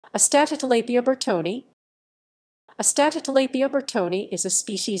Astatotilapia burtoni. Astatotilapia burtoni is a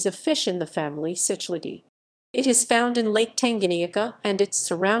species of fish in the family Cichlidae. It is found in Lake Tanganyika and its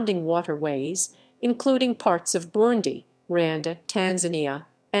surrounding waterways, including parts of Burundi, Rwanda, Tanzania,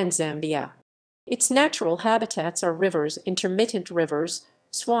 and Zambia. Its natural habitats are rivers, intermittent rivers,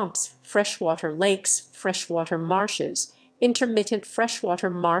 swamps, freshwater lakes, freshwater marshes, intermittent freshwater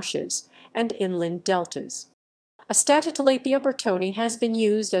marshes, and inland deltas. Astatotilapia burtoni has been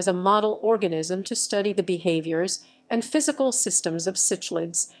used as a model organism to study the behaviors and physical systems of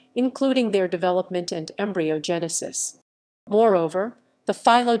cichlids, including their development and embryogenesis. Moreover, the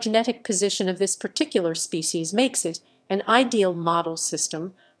phylogenetic position of this particular species makes it an ideal model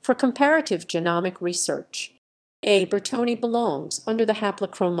system for comparative genomic research. A. burtoni belongs under the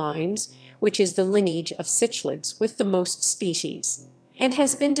haplochromines, which is the lineage of cichlids with the most species, and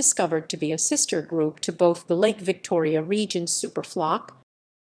has been discovered to be a sister group to both the Lake Victoria region superflock.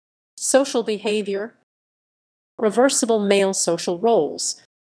 Social behavior. Reversible male social roles.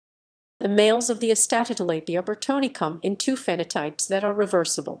 The males of the Astatotilapia burtoni come in two phenotypes that are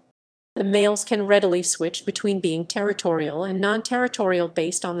reversible. The males can readily switch between being territorial and non-territorial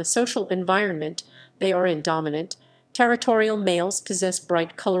based on the social environment they are in. Dominant, territorial males possess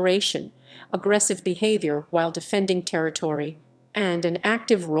bright coloration, aggressive behavior while defending territory, and an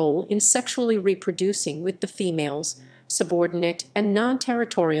active role in sexually reproducing with the females. Subordinate and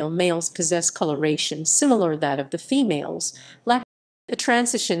non-territorial males possess coloration similar to that of the females. The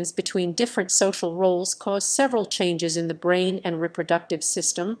transitions between different social roles cause several changes in the brain and reproductive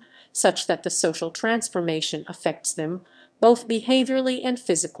system, such that the social transformation affects them both behaviorally and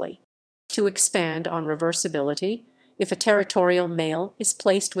physically. To expand on reversibility, if a territorial male is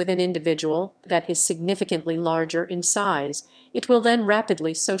placed with an individual that is significantly larger in size, it will then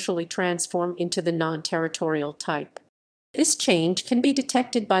rapidly socially transform into the non-territorial type. This change can be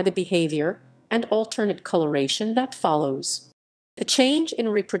detected by the behavior and alternate coloration that follows. The change in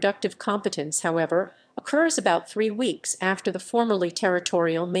reproductive competence, however, occurs about 3 weeks after the formerly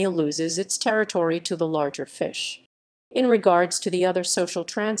territorial male loses its territory to the larger fish. In regards to the other social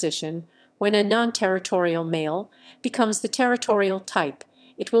transition, when a non-territorial male becomes the territorial type,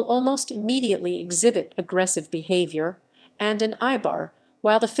 it will almost immediately exhibit aggressive behavior and an ibar,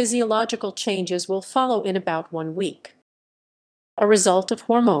 while the physiological changes will follow in about 1 week. A result of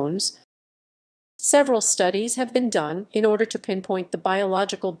hormones. Several studies have been done in order to pinpoint the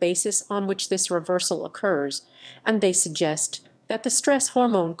biological basis on which this reversal occurs, and they suggest that the stress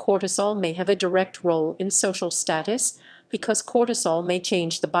hormone cortisol may have a direct role in social status because cortisol may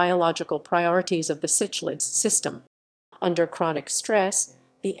change the biological priorities of the cichlids system. Under chronic stress,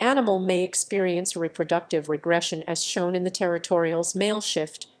 the animal may experience reproductive regression as shown in the territorial's male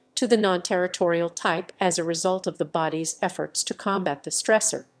shift to the non-territorial type as a result of the body's efforts to combat the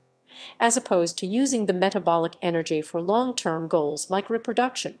stressor, as opposed to using the metabolic energy for long-term goals like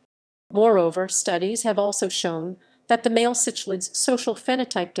reproduction. Moreover, studies have also shown that the male cichlid's social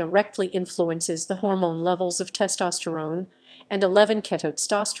phenotype directly influences the hormone levels of testosterone and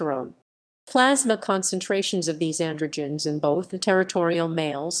 11-ketotestosterone. Plasma concentrations of these androgens in both the territorial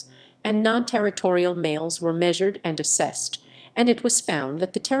males and non-territorial males were measured and assessed, and it was found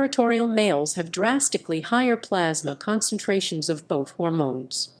that the territorial males have drastically higher plasma concentrations of both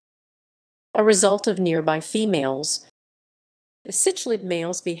hormones. A result of nearby females. The cichlid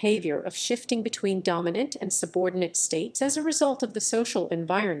male's behavior of shifting between dominant and subordinate states as a result of the social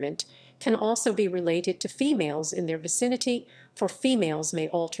environment can also be related to females in their vicinity, for females may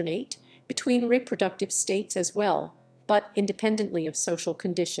alternate between reproductive states as well, but independently of social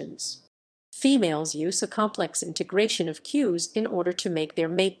conditions. Females use a complex integration of cues in order to make their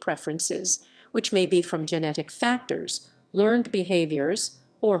mate preferences, which may be from genetic factors, learned behaviors,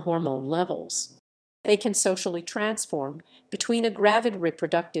 or hormone levels. They can socially transform between a gravid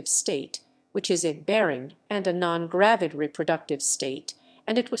reproductive state, which is egg-bearing, and a non-gravid reproductive state,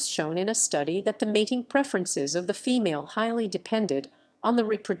 and it was shown in a study that the mating preferences of the female highly depended on the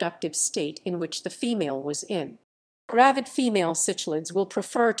reproductive state in which the female was in. Gravid female cichlids will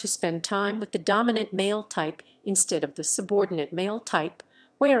prefer to spend time with the dominant male type instead of the subordinate male type,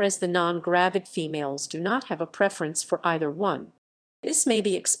 whereas the non-gravid females do not have a preference for either one. This may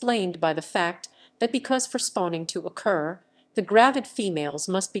be explained by the fact that because for spawning to occur, the gravid females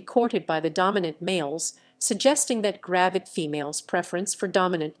must be courted by the dominant males, suggesting that gravid females' preference for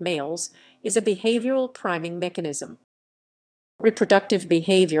dominant males is a behavioral priming mechanism. Reproductive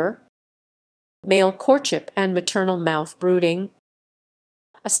behavior. Male courtship and maternal mouth brooding.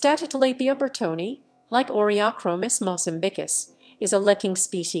 Astatotilapia burtoni, like Oreochromis mozambicus, is a lekking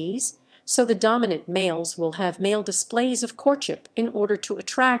species, so the dominant males will have male displays of courtship in order to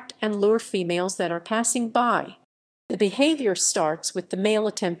attract and lure females that are passing by. The behavior starts with the male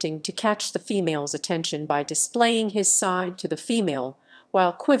attempting to catch the female's attention by displaying his side to the female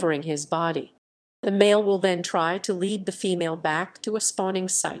while quivering his body. The male will then try to lead the female back to a spawning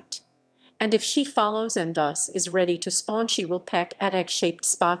site, and if she follows and thus is ready to spawn, she will peck at egg-shaped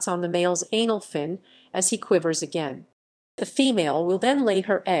spots on the male's anal fin as he quivers again. The female will then lay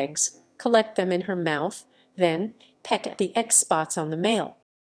her eggs, collect them in her mouth, then peck at the egg spots on the male.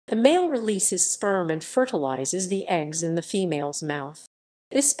 The male releases sperm and fertilizes the eggs in the female's mouth.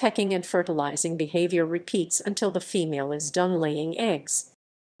 This pecking and fertilizing behavior repeats until the female is done laying eggs.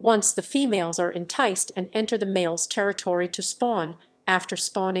 Once the females are enticed and enter the male's territory to spawn, after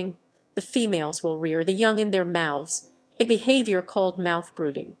spawning, the females will rear the young in their mouths, a behavior called mouth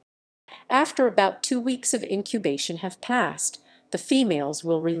brooding. After about 2 weeks of incubation have passed, the females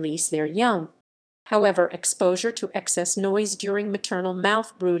will release their young. However, exposure to excess noise during maternal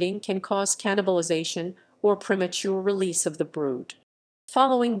mouth brooding can cause cannibalization or premature release of the brood.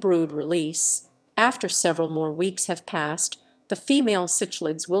 Following brood release, after several more weeks have passed, the female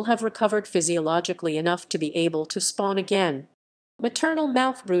cichlids will have recovered physiologically enough to be able to spawn again. Maternal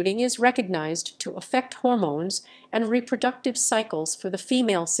mouth brooding is recognized to affect hormones and reproductive cycles for the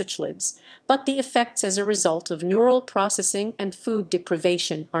female cichlids, but the effects as a result of neural processing and food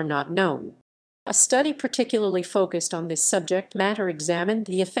deprivation are not known. A study particularly focused on this subject matter examined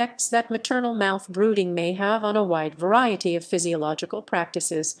the effects that maternal mouth brooding may have on a wide variety of physiological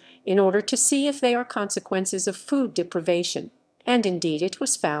practices in order to see if they are consequences of food deprivation. And indeed it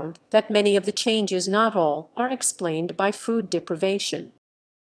was found that many of the changes, not all, are explained by food deprivation.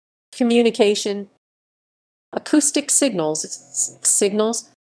 Communication. Acoustic signals.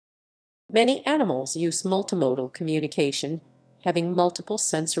 Many animals use multimodal communication, having multiple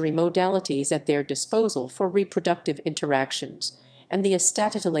sensory modalities at their disposal for reproductive interactions, and the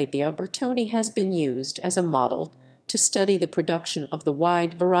Astatotilapia burtoni has been used as a model to study the production of the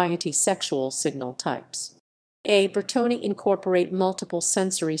wide variety sexual signal types. Burtoni incorporate multiple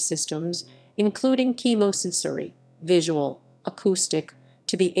sensory systems, including chemosensory, visual, acoustic,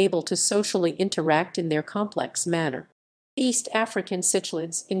 to be able to socially interact in their complex manner. East African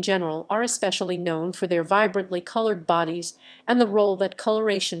cichlids, in general, are especially known for their vibrantly colored bodies and the role that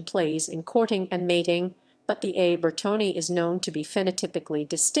coloration plays in courting and mating, but the A. burtoni is known to be phenotypically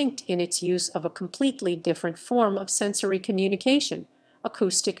distinct in its use of a completely different form of sensory communication,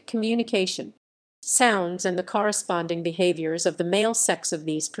 acoustic communication. Sounds and the corresponding behaviors of the male sex of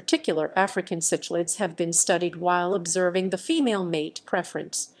these particular African cichlids have been studied while observing the female mate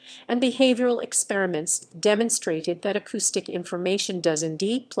preference, and behavioral experiments demonstrated that acoustic information does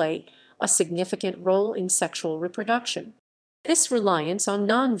indeed play a significant role in sexual reproduction. This reliance on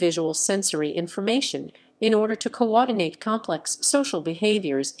non-visual sensory information in order to coordinate complex social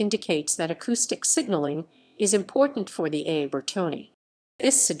behaviors indicates that acoustic signaling is important for the A. burtoni.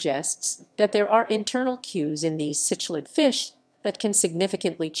 This suggests that there are internal cues in these cichlid fish that can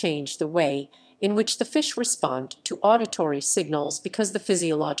significantly change the way in which the fish respond to auditory signals, because the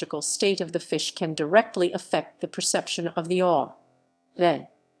physiological state of the fish can directly affect the perception of the awe.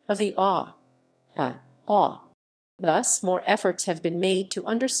 Thus, more efforts have been made to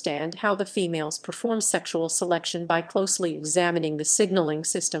understand how the females perform sexual selection by closely examining the signaling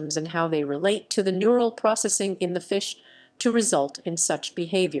systems and how they relate to the neural processing in the fish to result in such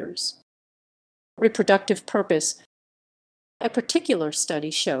behaviors. Reproductive purpose. A particular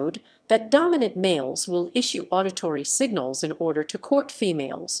study showed that dominant males will issue auditory signals in order to court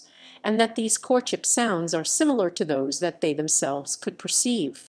females, and that these courtship sounds are similar to those that they themselves could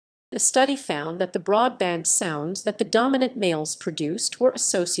perceive. The study found that the broadband sounds that the dominant males produced were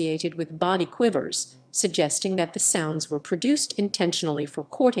associated with body quivers, suggesting that the sounds were produced intentionally for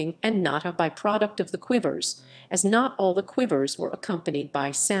courting and not a byproduct of the quivers, as not all the quivers were accompanied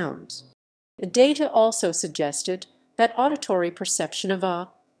by sounds. The data also suggested that auditory perception of A.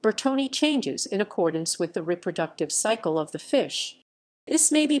 burtoni changes in accordance with the reproductive cycle of the fish.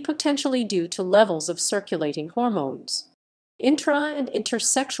 This may be potentially due to levels of circulating hormones. Intra- and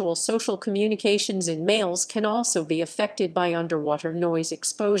intersexual social communications in males can also be affected by underwater noise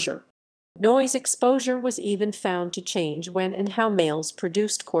exposure. Noise exposure was even found to change when and how males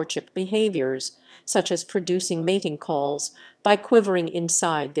produced courtship behaviors, such as producing mating calls, by quivering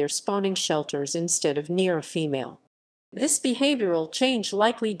inside their spawning shelters instead of near a female. This behavioral change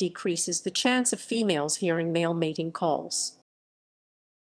likely decreases the chance of females hearing male mating calls.